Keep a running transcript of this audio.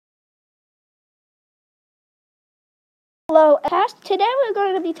Hello, cast. Today we're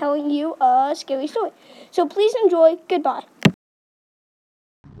going to be telling you a scary story. So please enjoy. Goodbye.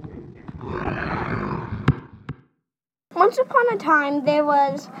 Once upon a time, there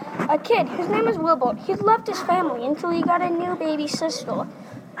was a kid. His name was Wilbert. He loved his family until he got a new baby sister.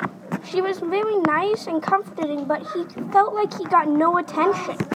 She was very nice and comforting, but he felt like he got no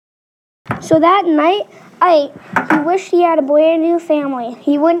attention. So that night, he wished he had a brand new family.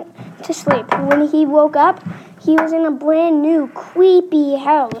 He went to sleep. When he woke up, he was in a brand new, creepy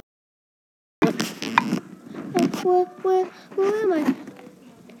house. Where am I?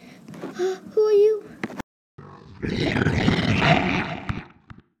 Who are you?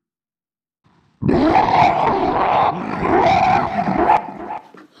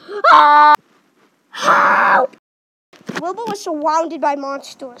 Help! Wilbert was surrounded by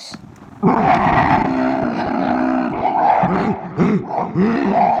monsters.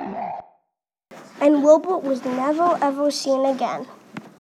 And Wilbert was never ever seen again.